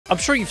I'm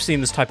sure you've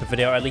seen this type of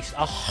video at least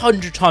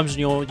 100 times in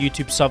your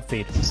YouTube sub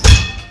feed.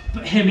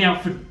 But hear me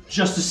out for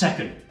just a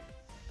second.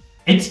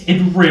 It's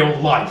in real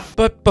life.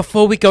 But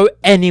before we go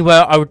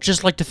anywhere, I would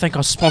just like to thank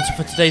our sponsor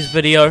for today's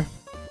video.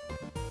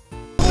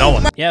 No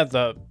one. Yeah,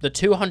 the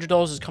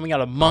 $200 is coming out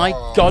of my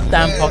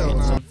goddamn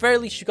pocket. So the very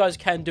least you guys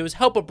can do is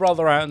help a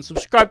brother out and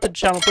subscribe to the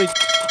channel, please.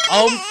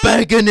 I'm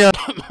begging you.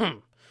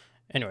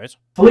 Anyways.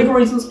 For legal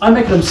reasons, I'm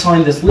making them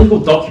sign this legal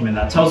document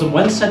that tells them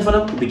when said winner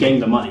will be getting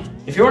the money.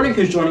 If you're wondering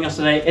who's joining us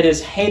today, it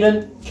is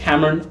Hayden,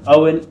 Kameron,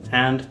 Owen,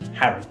 and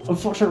Harry.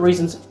 Unfortunate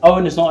reasons,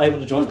 Owen is not able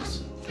to join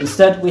us.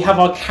 Instead, we have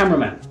our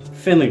cameraman,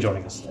 Finley,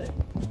 joining us today.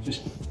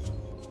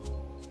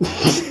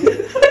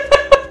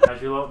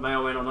 As you lot may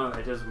or may not know,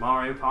 it is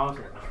Mario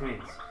Party, which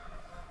means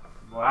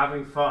we're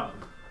having fun.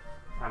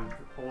 And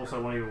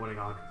also one of you winning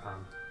 £100.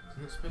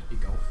 Isn't it supposed to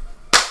be golf?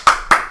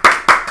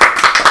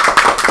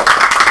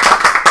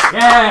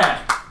 Yeah!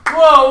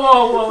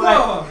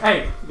 Whoa!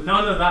 Hey,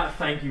 none of that,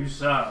 thank you,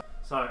 sir.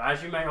 So,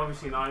 as you may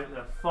obviously know,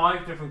 there are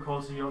 5 different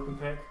courses you can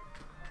pick.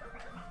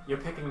 You're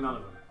picking none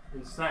of them.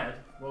 Instead,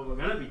 what we're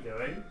going to be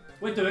doing,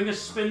 we're doing a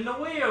spin the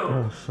wheel!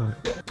 Oh,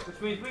 fuck. Which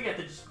means we get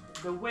to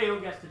the wheel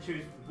gets to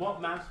choose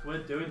what maps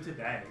we're doing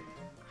today.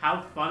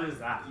 How fun is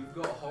that? You've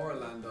got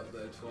Horrorland up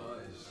there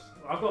twice.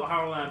 I've got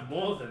Horrorland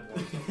more than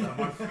once,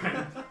 my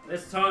friend.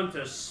 It's time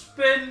to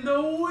spin the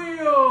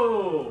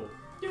wheel!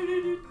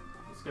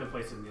 It's gonna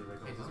play some music.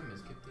 Hey, doesn't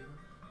Miss Kid do that?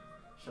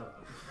 Shut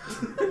up.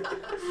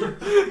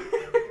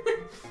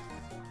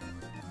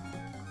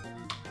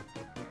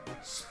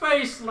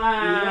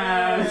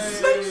 Spaceland! Yay.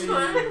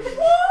 Spaceland?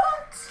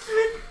 What?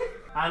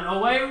 And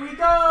away we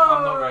go!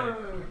 I'm not ready.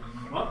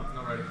 What?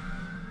 Not ready.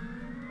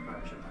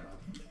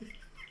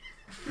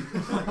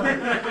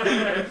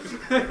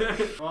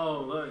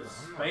 Oh, look,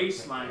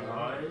 Spaceland,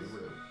 guys.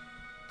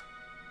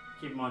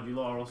 Keep in mind, you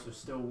lot are also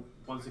still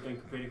once again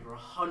competing for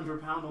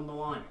 £100 on the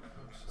line.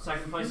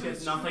 Second place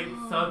gets nothing,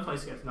 third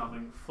place gets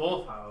nothing,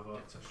 fourth,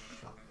 however,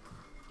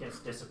 gets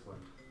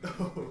disciplined.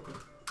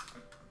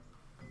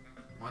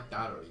 My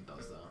dad already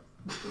does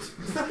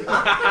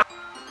that.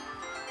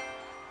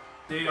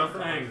 Do your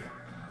thing.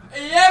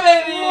 Yeah,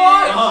 baby!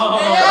 Oh,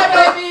 yeah,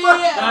 baby!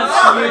 That's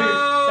huge.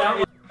 That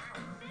is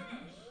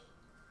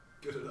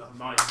good enough.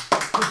 nice.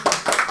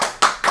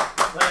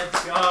 Let's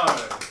go.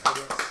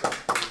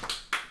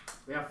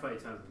 We have 30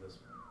 turns in this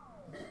one.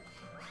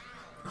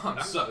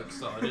 I'm so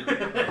excited.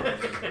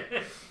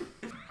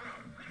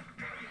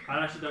 I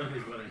actually don't know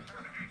who's winning.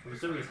 I'm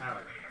assuming it's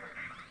Harry.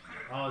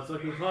 Oh, it's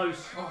looking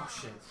close. Oh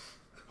shit.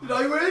 Did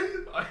I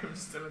win? I am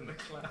still in the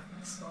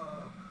clouds.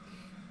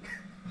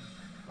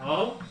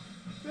 Oh.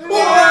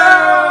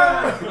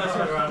 Yeah! Let's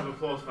get a round of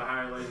applause for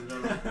Harry, ladies and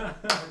gentlemen.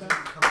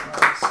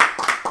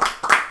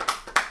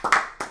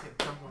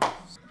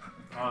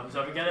 Oh, who's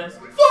over? Get it?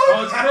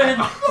 Oh, it's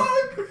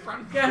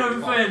Finn! Get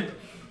him, Finn!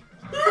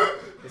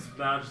 It's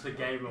now just a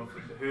game of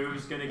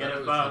who's gonna get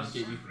it first.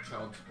 Get you for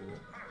child support.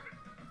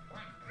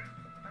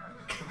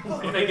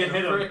 If they can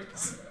hit him.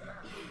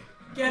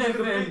 Get him,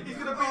 Finn! He's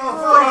gonna beat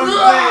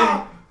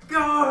the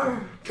Go!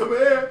 Come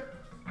here!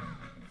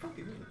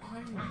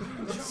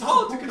 It's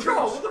hard to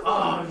control. What the fuck?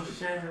 Oh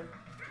shit!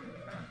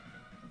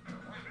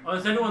 Oh,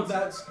 is anyone?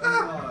 That's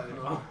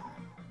Oh.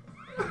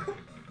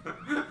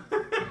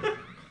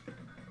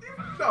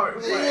 No way.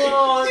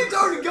 What? You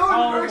don't go Oh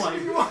first. my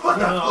What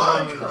the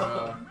fuck?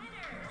 God.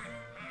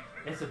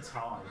 It's a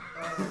tie.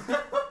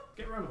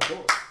 Get around the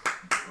board.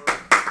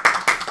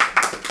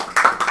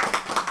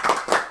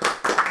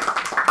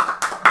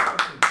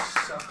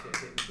 Suck it,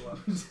 hit the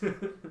gloves.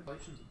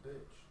 Inflation's a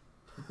bitch.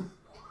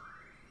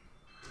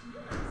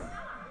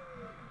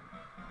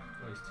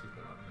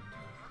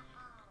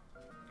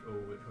 Oh,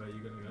 which way are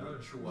you going to go?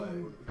 Which way?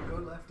 Go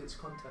left, it's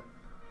content.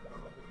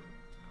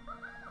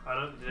 I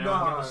don't. Did No,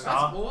 anyone get the That's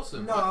star?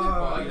 awesome. No. I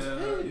did buy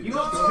two. You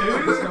got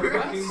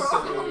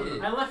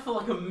two? I left for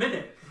like a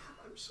minute.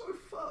 I'm so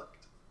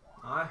fucked.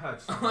 I heard I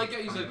something. like how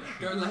you said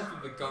go left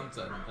with the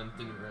content and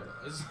didn't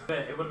realise.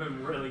 It would have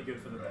been really good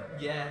for the bet.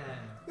 Yeah.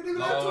 We didn't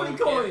even have 20 Get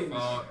coins.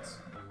 fucked.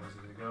 Where's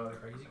it gonna go?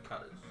 Crazy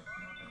cutters.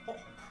 Oh,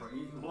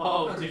 crazy.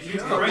 Whoa, dude, you're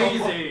Yeah.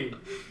 crazy!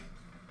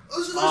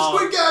 This is a Oh.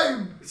 Squid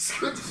Game!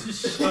 Squid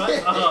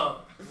Shut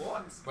up!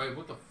 What? Wait,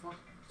 what the fuck?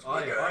 I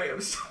am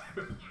so...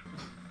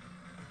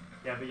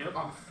 Yeah, but you're.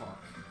 Oh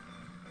fuck.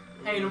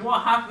 Hey, then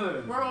what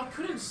happened? Bro, I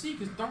couldn't see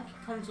because Donkey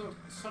Kong's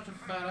such a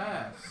fat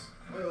ass.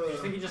 I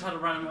think he just had a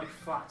random like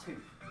flat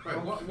tooth. Wait,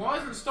 why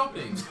isn't it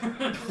stopping?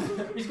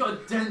 He's got a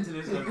dent in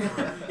his head.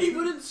 He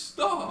wouldn't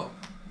stop.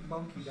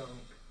 Monkey dunk.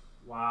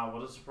 Wow,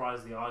 what a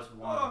surprise the eyes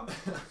won.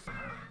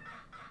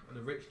 And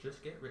the rich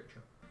just get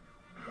richer.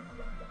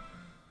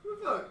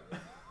 Look.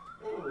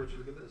 Oh, would you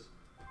look at this?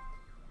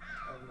 I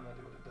have no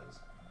idea what it does.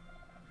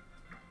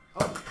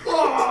 Oh!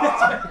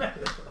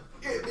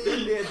 Get me in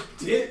there,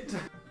 tit!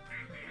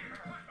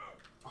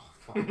 Oh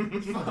fuck.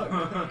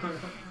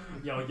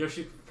 Yo,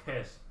 Yoshi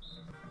pissed.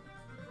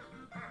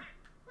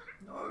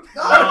 No.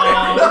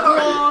 Oh,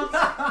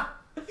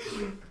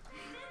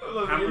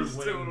 No! Cameron's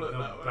winning the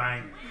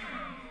bank.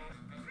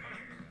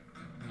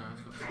 No,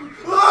 it's not.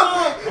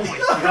 Oh my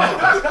god!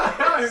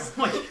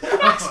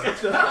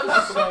 That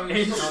was so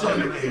Insane.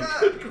 sudden.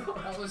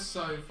 That was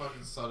so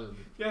fucking sudden.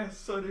 Yes,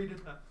 so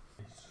needed that.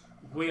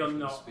 We are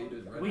not. Speed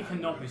is red. We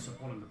cannot be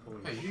supporting the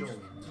police. Hey, did surely.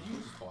 you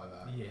just buy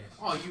that? Yes.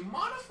 Oh, you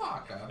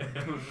motherfucker!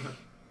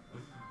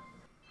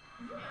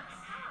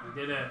 We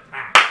did it.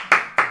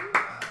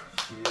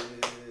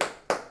 Shit.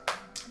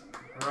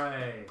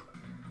 Hooray.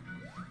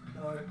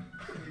 No,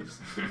 please.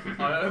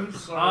 I am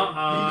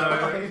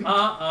sorry. Uh-oh. I'm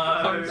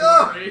Uh-oh. sorry.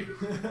 Oh, great.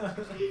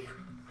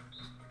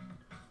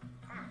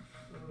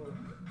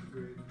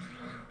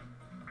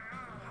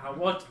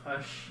 What a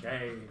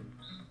shame.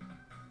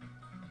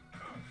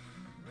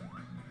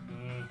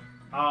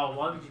 Oh,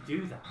 why would you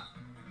do that?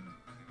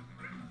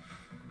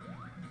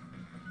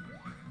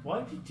 Why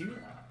would you do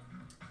that?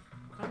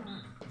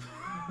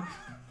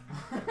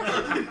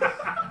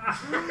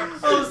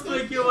 I was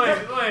thinking, wait,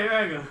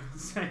 hang on.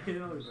 Say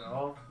it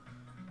over.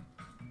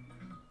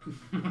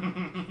 Do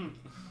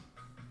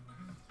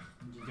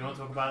you want to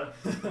talk about it?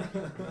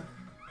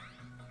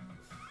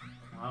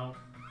 Well,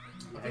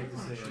 I hate to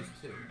see it.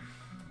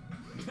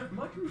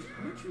 Why do you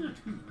choose a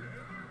 2?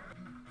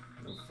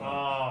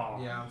 Oh.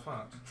 Yeah, I'm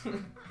fucked.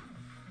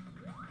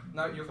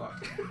 No, you're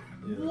fucked.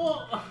 Yeah.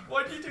 What?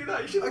 Why'd you do that?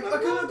 You should I have could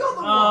have got the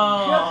one. Oh.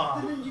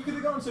 Yeah, then you could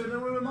have gone to, and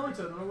then we were my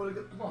turn, and I would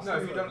have lost. No, if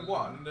anyway. you'd done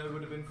 1, there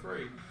would have been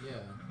 3. Yeah.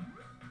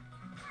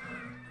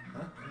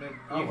 Huh? And then,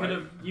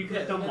 You could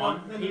have Yeah, done then one.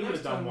 then He the would have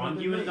next done time one.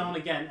 would You would have have been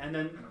done again, and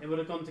then it would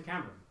have gone to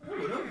Cameron. I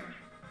would have.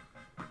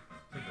 I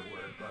think I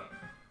would, but...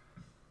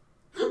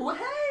 Well,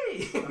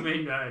 hey! I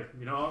mean, no,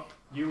 you know what?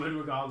 You win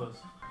regardless.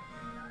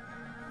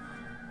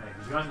 Hey,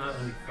 did you guys know that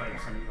only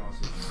 30% of you are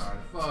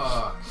subscribed?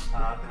 Fuck.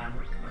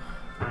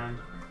 And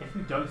if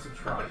you don't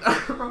subscribe,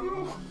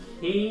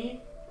 he,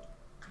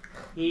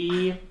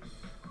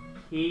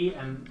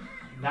 and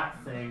that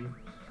thing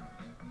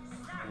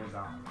will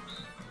die.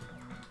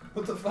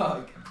 What the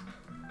fuck?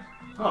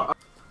 Oh.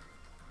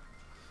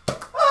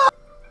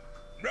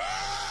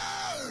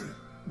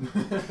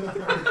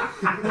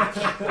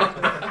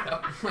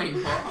 Wait,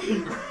 what?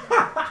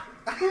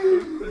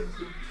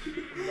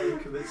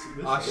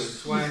 I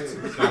swear to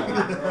God.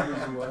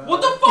 What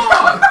the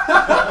fuck?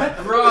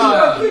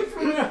 Bruh.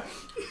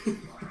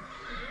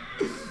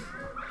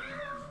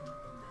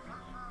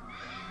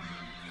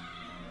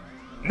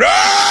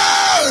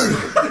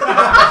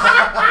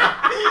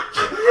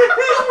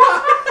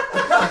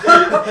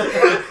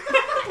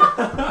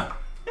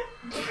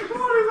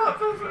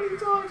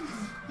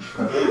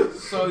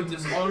 So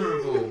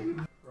dishonourable.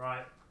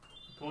 Right,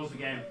 pause the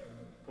game.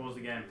 Pause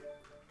the game.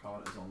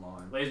 Card is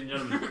online. Ladies and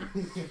gentlemen,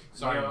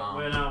 Sorry, Mom.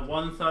 we're now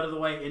 1/3 of the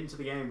way into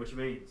the game, which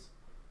means...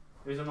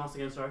 Who's on last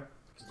again, sorry?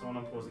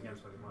 Someone unpause the game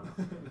so I can find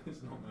out.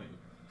 It's not me.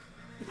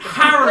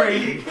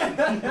 Harry!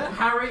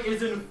 Harry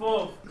is in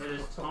 4th. It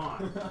is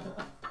time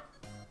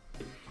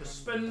to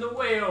spin the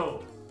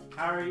wheel.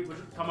 Harry, would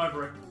you come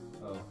over it?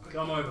 Oh.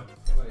 Come over.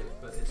 Wait,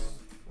 but it's...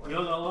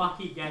 You're the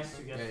lucky guest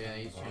who Yeah, gets yeah,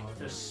 he's changed.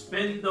 to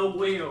spin the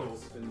wheel.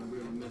 Spin the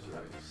wheel of misery.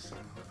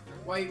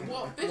 Wait,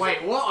 what? This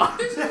Wait, what?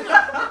 This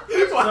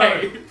is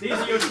So, these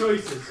are your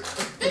choices.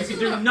 You can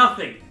do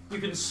nothing. You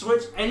can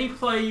switch any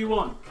player you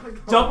want.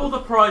 Double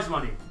the prize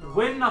money.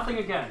 Win nothing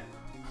again.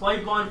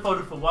 Play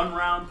blindfolded for 1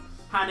 round.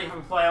 Handicap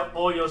a player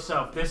or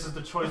yourself. This is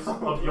the choice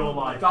of your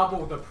life.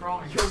 Double the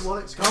price. Your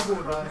wallet's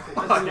doubled, man.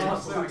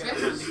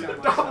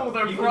 Double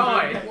the You can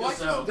price. do it Why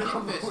yourself. does he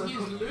get this? He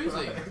is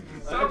losing.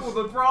 Double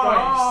the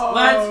price.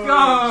 Let's go!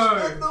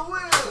 Spin the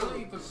wheel!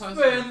 Surely the person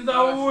Spin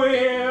the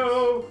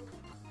wheel!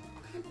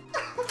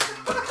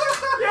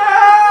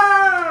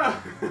 Yeah!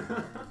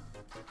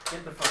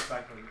 Get the fuck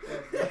back on.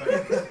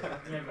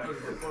 Get back.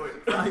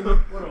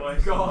 What a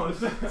waste. God.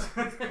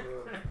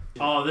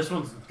 Oh, this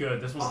one's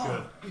good. This one's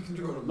good. You can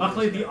draw a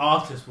Luckily, the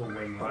artist will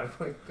win, right?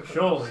 Oh my God.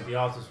 Surely the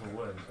artist will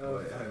win. Oh,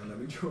 wait, hang on, let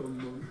me draw a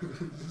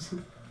mongoose.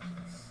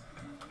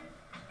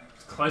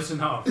 It's close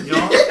enough. You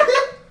know?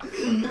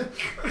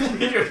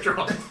 You're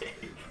drunk.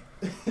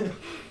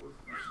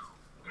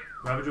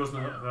 Whoever does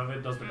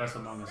the best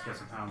Among Us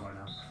gets a pound right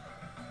now.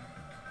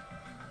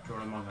 Draw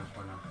an Among Us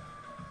right now.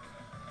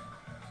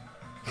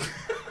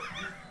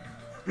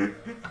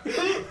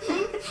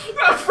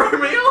 That threw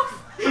me off.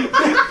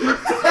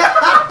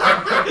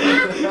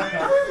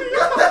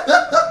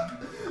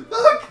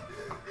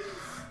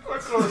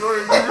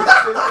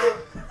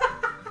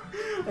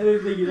 I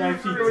didn't think you'd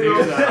actually do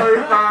that.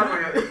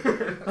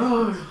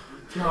 Oh,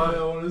 God, I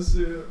want to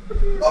see it.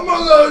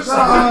 Among Us!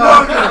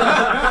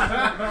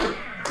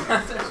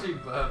 That's actually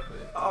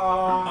perfect. I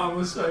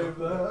will save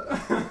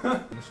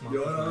that.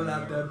 You don't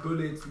have the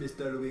bullets,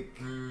 Mr. Wick.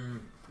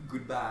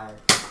 Goodbye.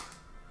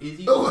 Is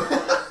he?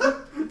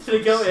 Did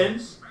it go in?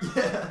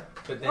 Yeah.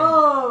 But then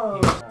Oh!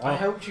 I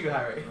helped you,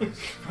 Harry.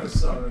 I'm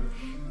sorry.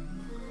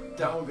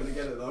 Doubt I'm gonna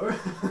get it though.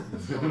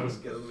 Someone else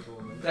get it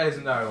before me. There's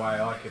no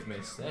way I could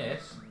miss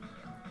this.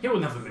 He will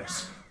never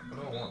miss. I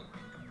don't want.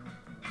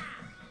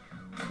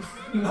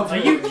 Are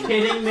you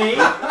kidding me?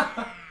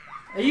 Are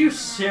you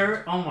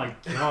serious? Oh my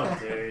god,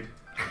 dude.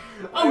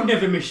 I'll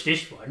never miss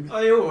this one.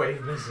 I always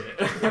miss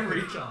it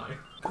every time.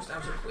 Just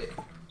out so quick.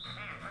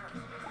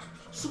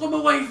 Swim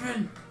away,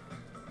 Finn!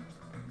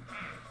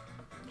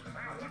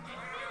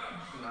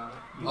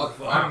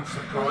 I'm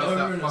surprised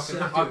that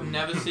fucking. I've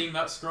never seen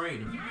that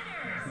screen.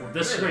 What,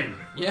 this screen?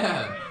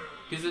 Yeah,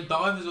 because the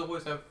divers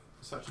always have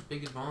such a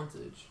big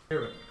advantage.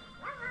 Go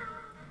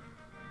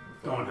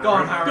on, Harry. Go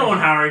on, Harry. Go on,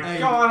 Harry. Hey,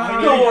 Go on,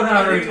 Harry. Go on,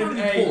 Every Harry. time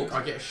you Hey. talk,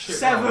 I get a shit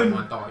 7. on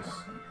my dice.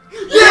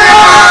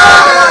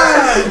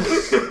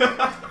 Yes!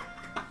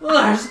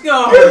 Let's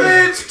go! Give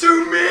it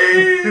to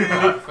me!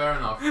 Alright, fair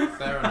enough.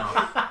 Fair enough.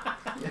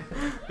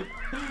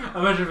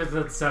 Imagine if it's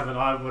at 7,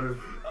 I would have.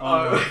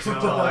 Oh,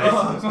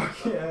 Oh,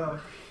 fuck yeah.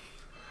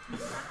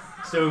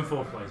 Still in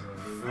 4th place.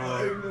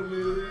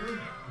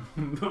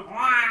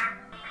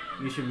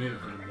 You should move it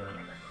from there.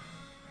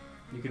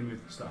 You can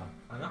move the star.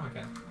 I know I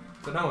can.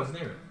 But no one's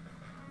near it.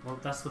 Well,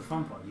 that's the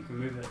fun part. You can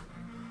move it.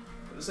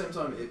 At the same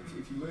time,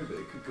 if you move it,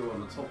 it could go on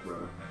the top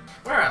row.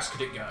 Where else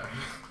could it go?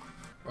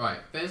 Right,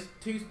 there's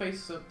 2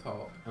 spaces up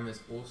top, and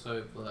there's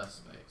also less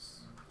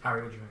space.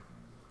 Harry, what do you think?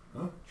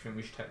 Huh? Do you think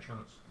we should take a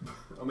chance?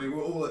 I mean,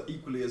 we're all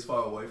equally as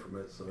far away from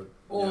it, so.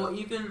 Or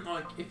even,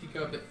 like, if you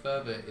go a bit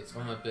further, it's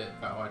on a bit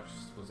that I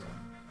just was on.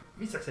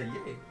 Misa say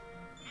yeah.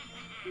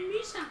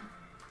 Misa,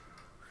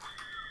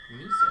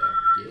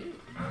 yeah.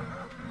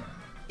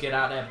 Get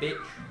out there,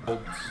 bitch.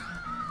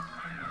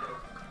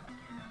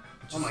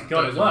 Oh my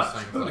god, it worked.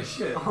 Holy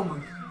shit. Oh my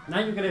god. Now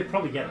you're going to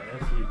probably get it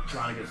if you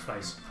land a good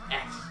space.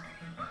 Yes.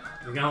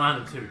 You're going to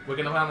land it too. We're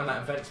going to land on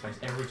that event space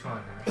every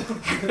time.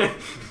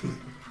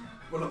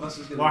 One of us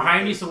is gonna. Well,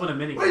 Harry needs to win a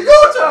mini. Wait,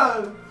 your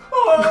turn!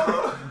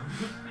 Oh!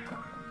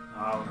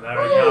 Oh, there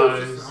he It's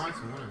goes. just an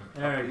item, wasn't it?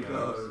 There he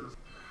goes.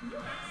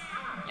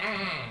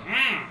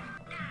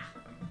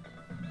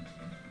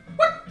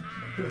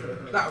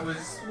 That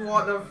was...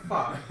 What the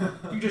fuck?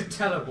 You just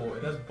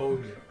teleported. That's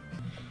bullshit.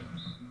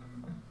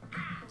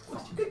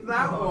 Why'd you pick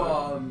that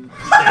one?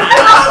 Oh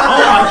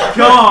my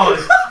god!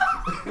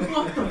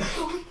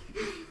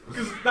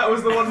 Because that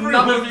was the one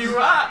none of you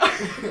were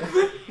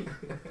at.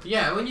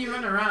 Yeah, when you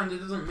run around, it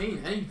doesn't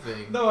mean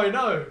anything. No, I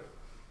know.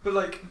 But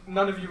like,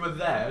 none of you were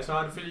there, so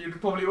I had a feeling you'd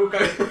probably all go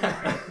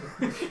there.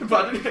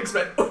 But I didn't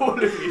expect all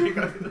of you to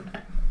go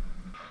there.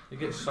 It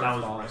gets so That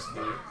was fast.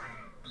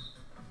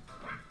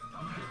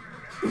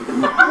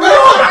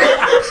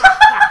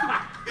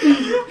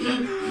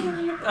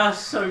 That's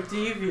so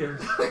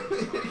devious.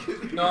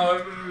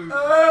 No.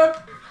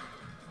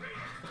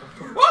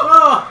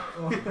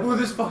 Oh,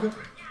 this fucker.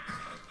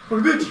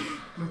 Fucking bitch!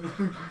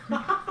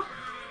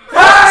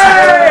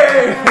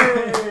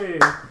 Hey!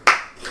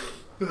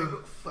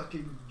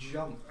 Fucking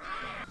jump.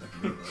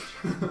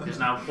 It's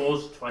now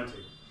pause 20.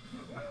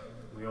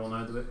 We all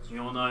know the bit. We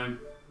all know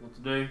what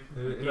to do.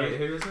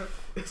 Who is it?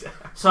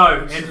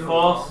 So, in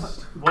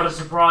 4th, what a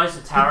surprise,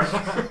 it's Harry.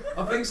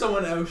 I think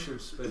someone else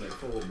should spin it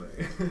for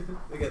me.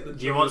 They get the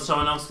Do you want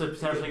someone else to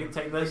potentially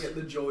take They this? get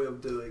the joy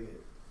of doing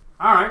it.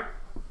 Alright.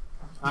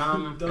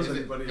 Does Is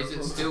anybody else it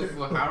want still to?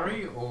 for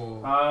Harry,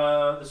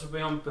 or...? This will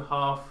be on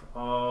behalf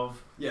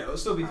of... Yeah, it'll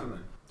still be for me.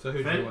 So who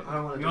do Finn? you want? I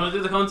don't want You want to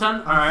do the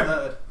content? Alright.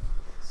 Third.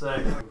 So,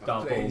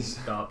 Please.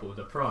 Double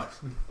the price.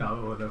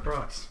 Double the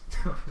price.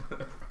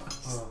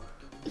 oh,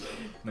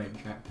 Main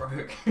chat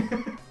broke.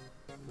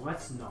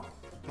 let's not.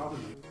 Probably.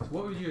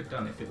 What would you have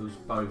done if it was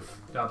both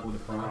double the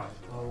price? Right.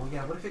 Oh well,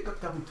 yeah. What if it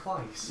got doubled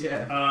twice?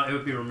 Yeah. It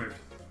would be removed.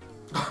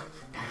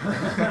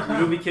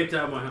 You'll be kicked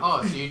out of my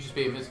house. Oh, so you just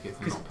be a biscuit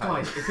for Because not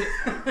paying.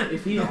 guys,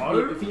 if he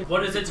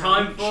What is it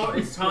time for?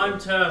 It's time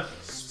to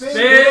Spin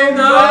spin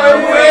the the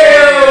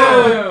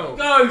wheel!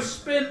 Go,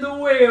 spin the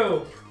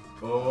wheel!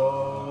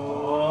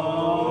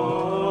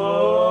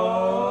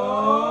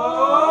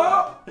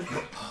 Oh.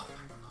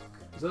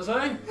 Does that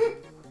say?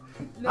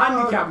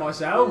 handicap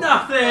myself.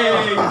 Nothing!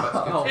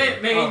 Oh,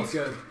 It means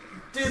good.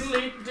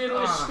 diddly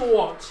diddly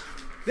squat.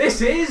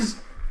 This is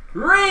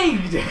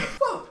rigged.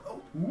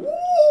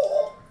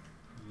 Why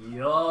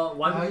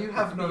you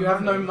have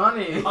no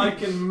money. I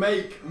can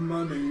make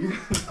money.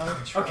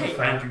 Okay,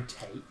 Andrew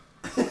Tate.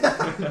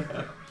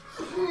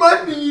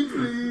 Money,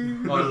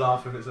 please. I'll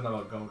laugh if it's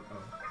another gold. Oh.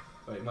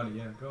 Wait, money,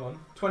 yeah, go on.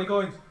 20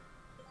 coins.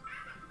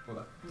 Well,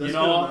 that. You That's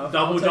know good what? enough.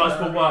 Double I'll take dice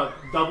that. for work.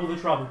 Double the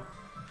trouble.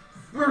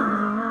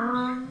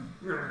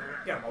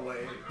 Get my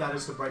way. That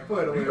is the break.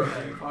 Wait a minute.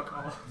 Fuck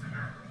off.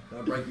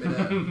 Don't break me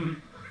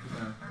down.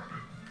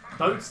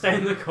 Don't stay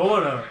in the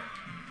corner.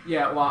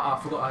 Yeah, well, I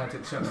forgot I had to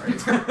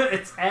accelerate.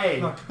 It's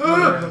A.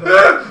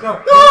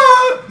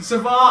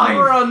 Survive.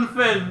 Run,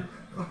 Finn.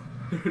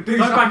 Don't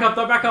back up.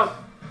 Don't back up.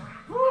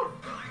 No.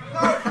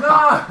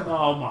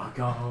 Oh my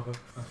god.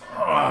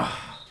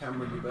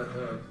 Cameron, you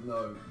better.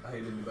 No,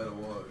 Hayden, you better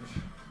watch.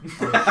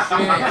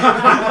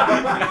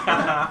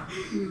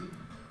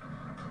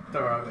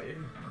 Don't worry about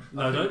you.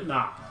 No, don't.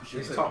 Nah.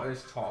 It's top,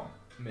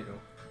 middle.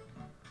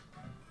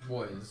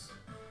 What is?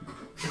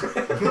 Are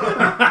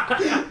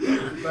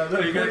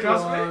you gonna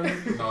trust me?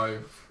 No.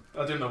 I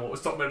didn't know what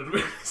was top, middle, to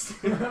be honest.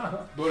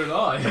 What did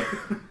I?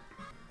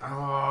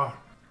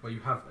 Well, you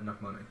have enough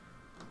money.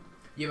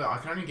 Yeah, but I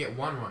can only get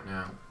one right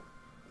now.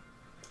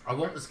 I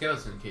want the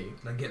skeleton key.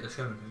 Then get the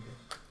skeleton.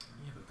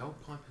 Yeah, but gold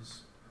pipe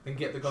is then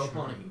get the gold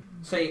money.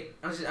 See,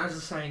 as the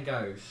saying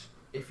goes,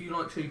 if you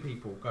like two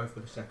people, go for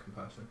the second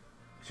person.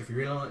 So if you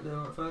really like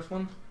the first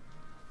one,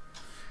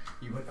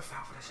 you wouldn't have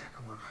fell for the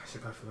second one, so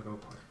go for the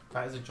gold money.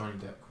 That is a Johnny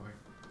Depp quote.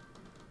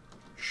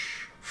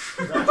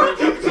 Is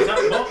that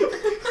what?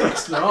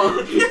 It's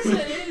not. Yes,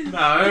 it is.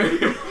 No.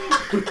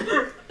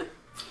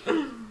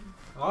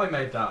 I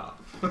made that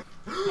up. Wait,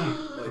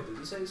 did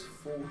it say it's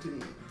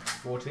 14?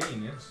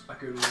 14, yes. I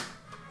could.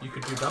 You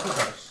could do double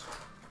dose.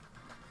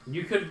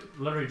 You could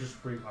literally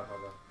just bring my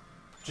brother.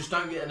 Just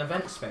don't get an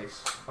event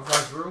space,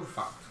 otherwise we're all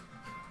fucked.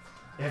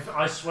 If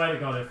I swear to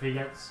God, if he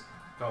gets,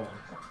 Go on.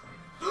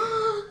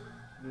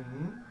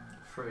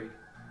 Free.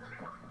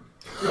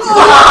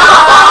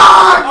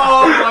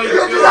 Oh my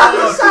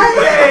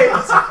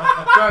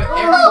god!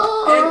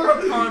 Bro,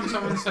 every time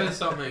someone says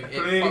something, it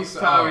Please fucks it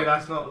tell me up.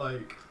 that's not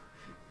like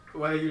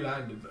where you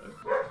landed though.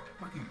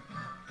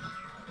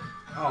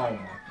 Oh my.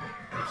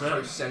 that's So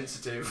it.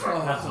 sensitive.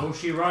 That's all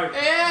she wrote.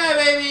 Yeah,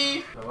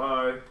 baby!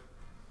 Hello.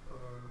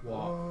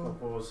 What?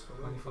 Pause.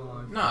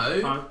 25.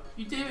 No, Time.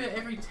 you do it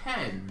every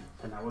 10.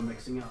 And now we're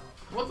mixing up.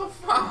 What the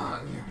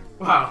fuck?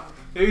 Wow.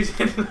 Who's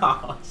in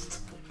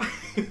last?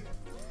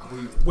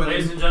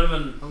 Ladies and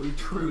gentlemen, Are we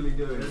truly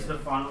doing this is the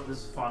final. This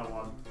is the final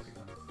one.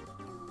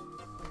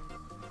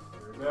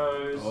 Here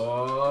it goes.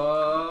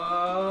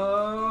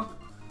 Oh.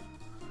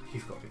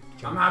 You've got to be.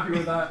 I'm happy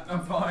with that.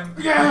 I'm fine.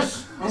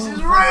 Yes! This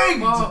is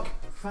rigged! Fuck.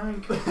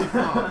 Thank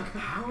fuck.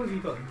 How have you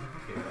got nothing?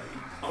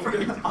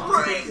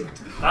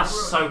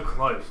 That's so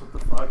close. What the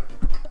fuck?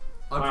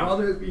 I'd Wow.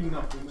 rather it be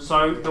nothing. Than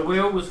So the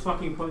wheel was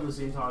fucking pointless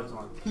the entire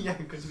time. yeah,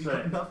 because we Sick.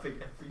 got nothing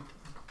every time.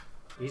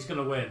 He's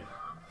gonna win.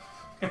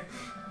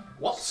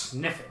 What?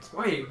 Sniff it.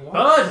 Wait, what?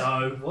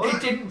 Birdo! It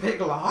didn't pick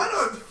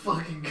last.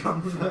 Fucking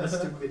come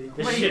first in video.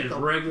 This shit is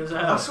rigged as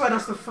I hell. swear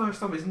that's the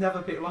first time it's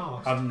never picked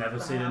last. I've never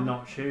seen it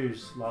not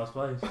choose last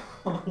place.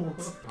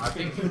 I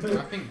think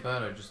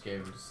Birdo just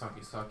gave him to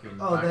sucky in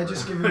the Oh, they're background.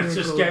 just giving me a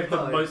Just gold gave the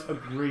pipe. most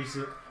egregious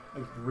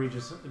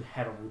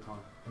head of all time.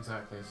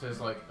 Exactly. So it's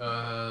like,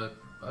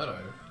 Birdo.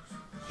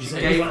 He's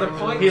gave like, the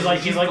point. he's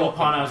like You what got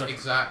Pine was like.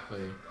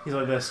 Exactly. He's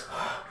like this.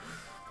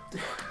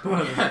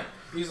 Yeah.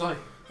 He's like,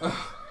 "Ugh,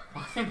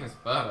 I think it's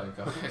Birdo,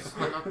 guys.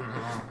 I'm not gonna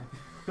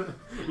lie."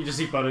 You just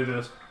see Buddy do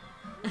this.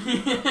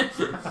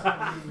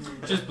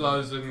 Just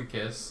blows them a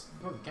kiss.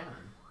 Oh, again.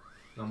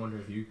 I'm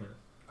wondering if you can.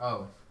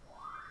 Oh.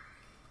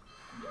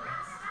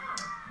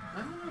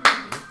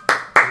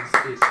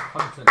 It's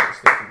 100% not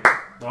sticking.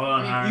 Well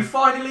done, Harry. You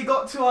finally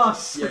got to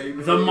us! Yeah,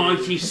 you The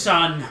mighty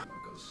sun. I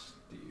got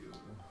steal.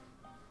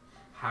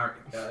 Harry.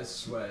 Yeah, I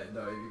swear,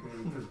 no, you're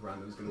gonna because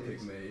random's gonna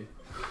pick me.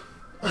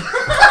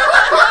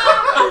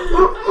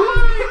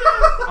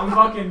 I'm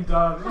fucking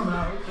done. I'm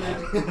out.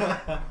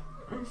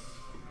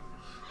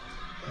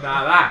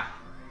 Now that.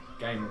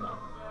 Game over.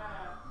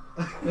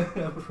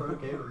 Pro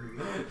gamer.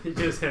 You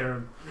just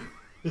hear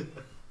him.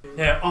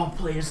 Yeah, on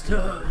player's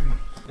turn.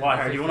 Why,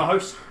 Harry, do you want to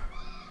host?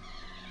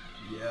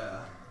 Yeah.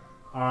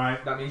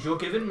 Alright. That means you're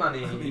giving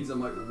money. That means I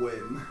might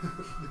win.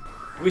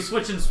 We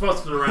switching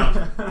spots for the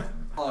round.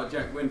 Oh,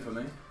 Jack, win for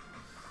me.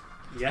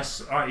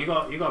 Yes. Alright, you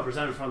got to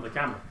present in front of the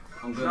camera.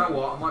 I'm Do you know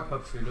what? I might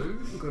purposely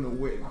lose. I'm gonna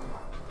win.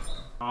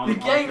 The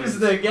game is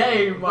the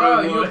game, Bro,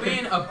 my you're boy.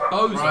 being a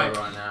bozo Right.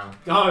 right now.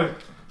 Go.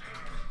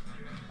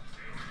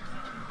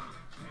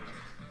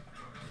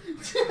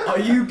 Are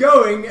you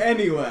going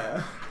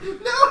anywhere?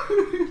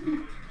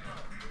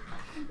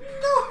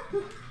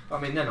 I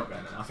mean, they're not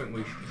going there. I think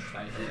we should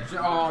stay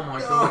here. Oh my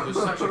god,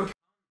 you're such a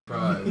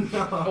bro.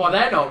 Well,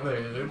 they're not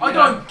moving. I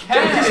don't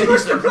care! You're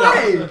supposed to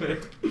play!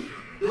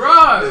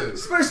 Bro! You're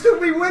supposed to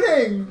be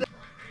winning!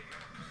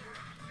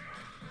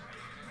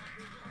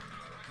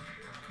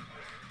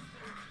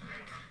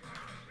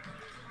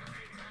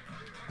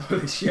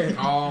 Holy shit.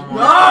 Oh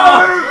my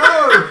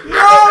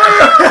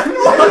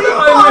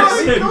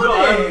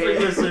I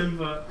miss him,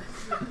 but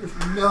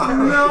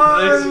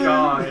This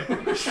guy.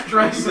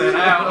 Stressing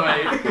out,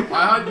 mate.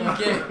 I hope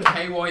you get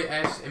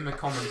KYS in the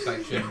comment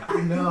section.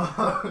 No.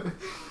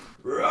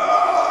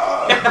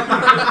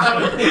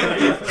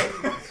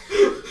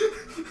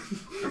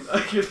 I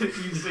can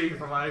literally see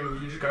from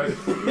angle, you just go.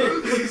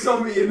 He saw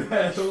me in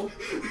hell.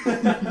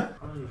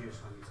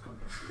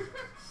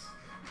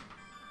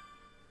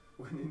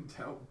 When in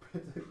doubt,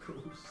 better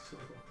call Saul.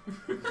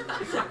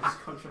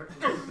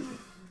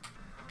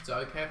 Is it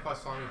okay if I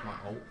sign with my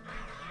alt?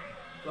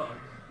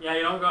 yeah,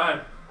 you know, go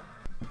ahead.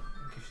 Can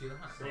you see that?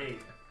 See,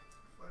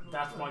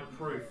 that's my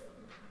proof.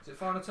 Is it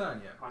final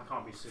turn yet? I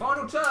can't be sued.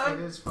 Final turn!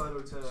 is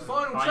final turn.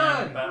 Final I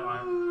turn! am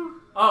Batman.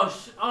 Oh,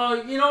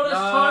 you know what it's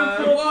No,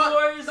 time for,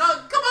 what? boys? No,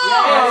 come on!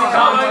 Yeah, it's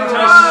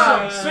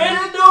time to spin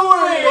the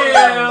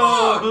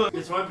wheel!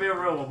 This won't be a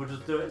real one, we'll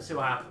just do it and see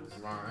what happens.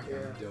 Right, Yeah,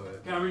 okay. do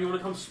it. Cameron, you want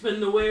to come spin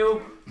the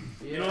wheel?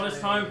 You know what it's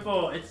time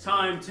for? It's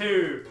time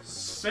to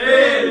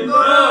spin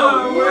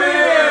the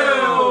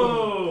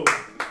wheel!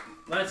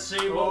 Let's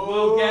see what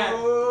we'll get.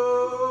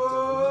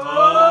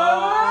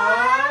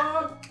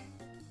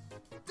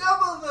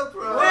 Double the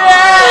prize!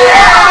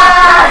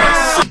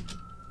 Yes!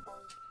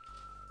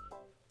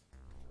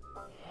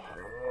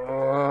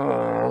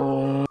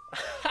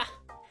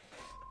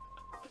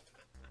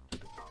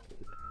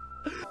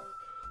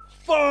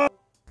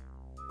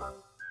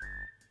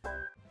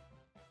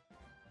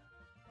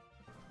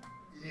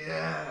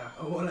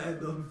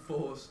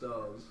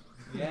 stars.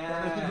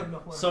 Yeah.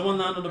 Someone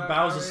land on a Go,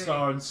 Bowser Harry.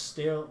 star and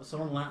steal.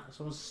 Someone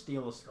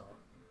steal a star.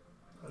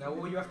 Now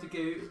all you have to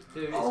do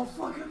is Oh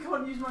fuck! I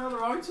can't use my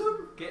other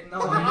item. get 9.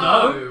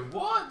 No.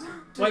 What?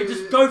 Wait,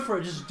 just go for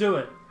it. Just do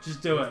it.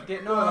 Just do it.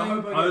 Get Oh, I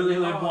 9. hope I Only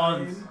get live nine.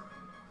 once.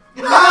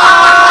 No!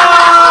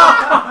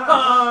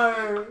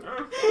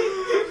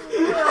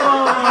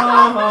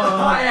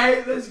 I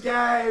hate this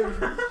game.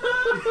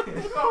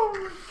 Oh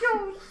my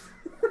god!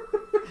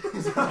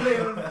 It's only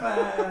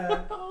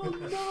unfair. Oh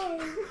no.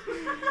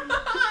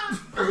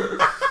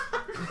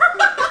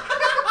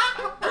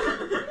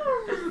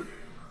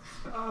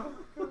 Oh,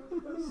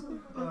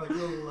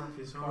 your life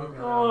is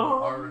horrible.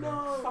 Oh,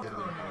 no.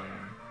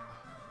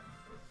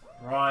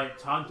 Right,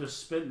 time to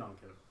spin. No, I'm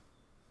kidding.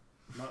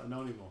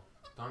 No anymore.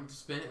 Time to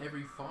spin it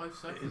every 5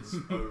 seconds.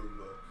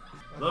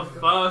 The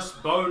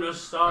first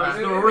bonus star is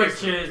Right, the who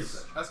is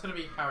riches. That's gonna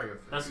be Harry. or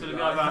Finn. That's gonna Yeah,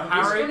 go about it's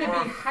Harry It's or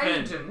gonna be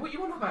Finn. Hayden. What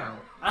you on about?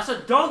 That's a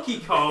Donkey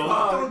Kong.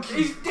 Oh,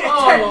 He's dead.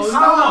 Oh, 10 no. stars.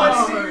 How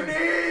much do you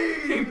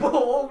need? He bought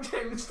all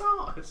 10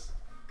 stars.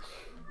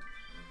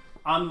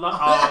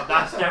 Oh,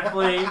 that's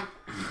definitely.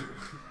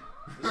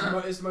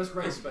 It's the most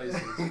race spaces.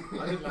 I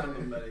didn't land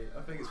on many.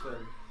 I think it's Finn.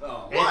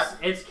 Oh.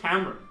 It's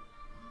Kameron.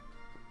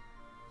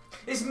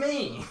 It's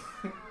me.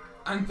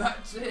 And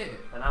that's it.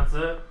 And that's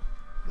it.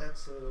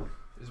 That's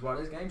This is why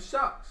this game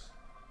sucks.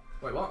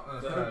 Wait, what?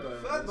 third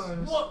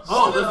bonus. What?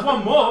 Oh, there's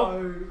one more.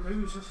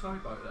 Who's the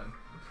skyboat then?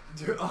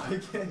 Do I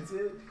get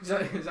it? Is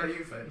that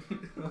you, Finn?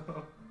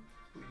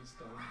 Please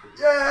don't.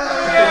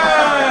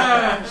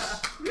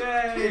 Yes!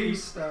 Yay!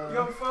 Please You don't.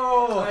 got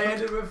 4. I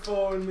ended with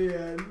 4 in the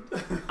end.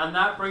 And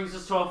that brings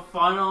us to our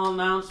final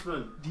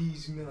announcement.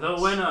 These nuts. The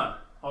winner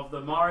of the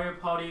Mario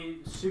Party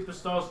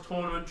Superstars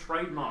Tournament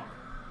trademark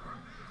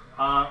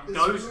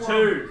goes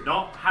to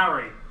not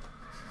Harry,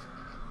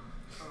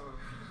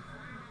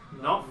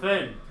 not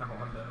Finn, Come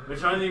on, then.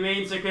 which only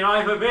means it can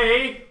either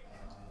be.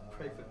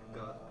 Pray for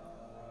God.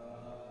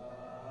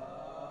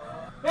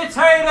 It's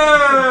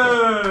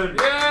Hayden!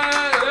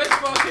 Yeah, let's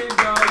fucking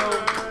go.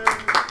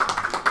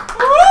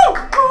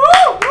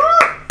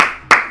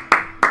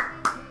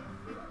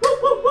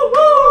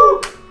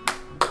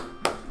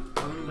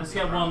 Let's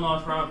get one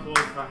last round of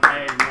applause for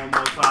Hayden one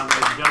more time,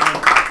 ladies and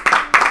gentlemen.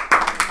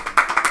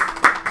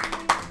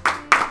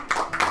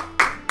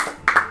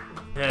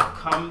 Yeah,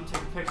 come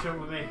take a picture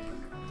with me.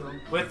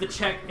 With the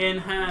check in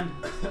hand.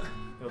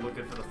 It'll look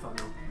good for the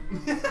thumbnail.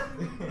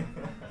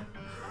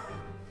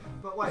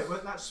 But wait,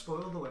 won't that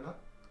spoil the winner?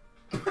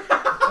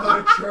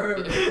 Oh,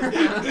 true.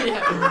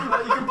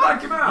 Yeah. You can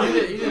blank him out. You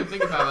didn't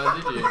think about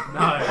that, did you?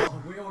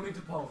 No. We all need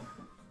to poll.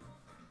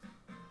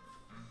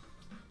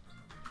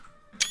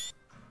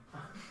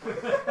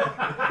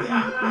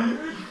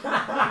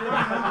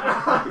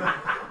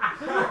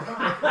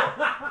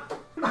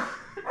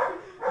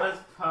 That's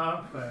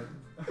perfect.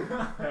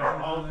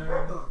 Yeah,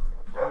 I'll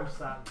post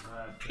that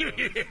there.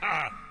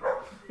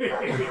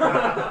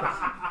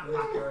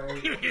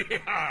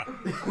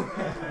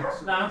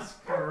 That's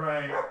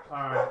great.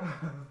 Alright.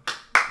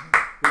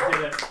 We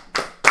did it.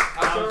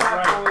 That was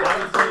great. That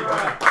was really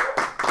great.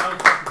 That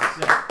was fucking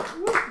sick.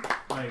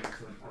 Maybe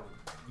it's really cool.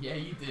 Yeah,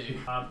 you do.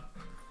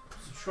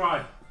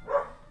 Subscribe.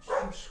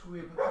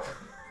 Squib.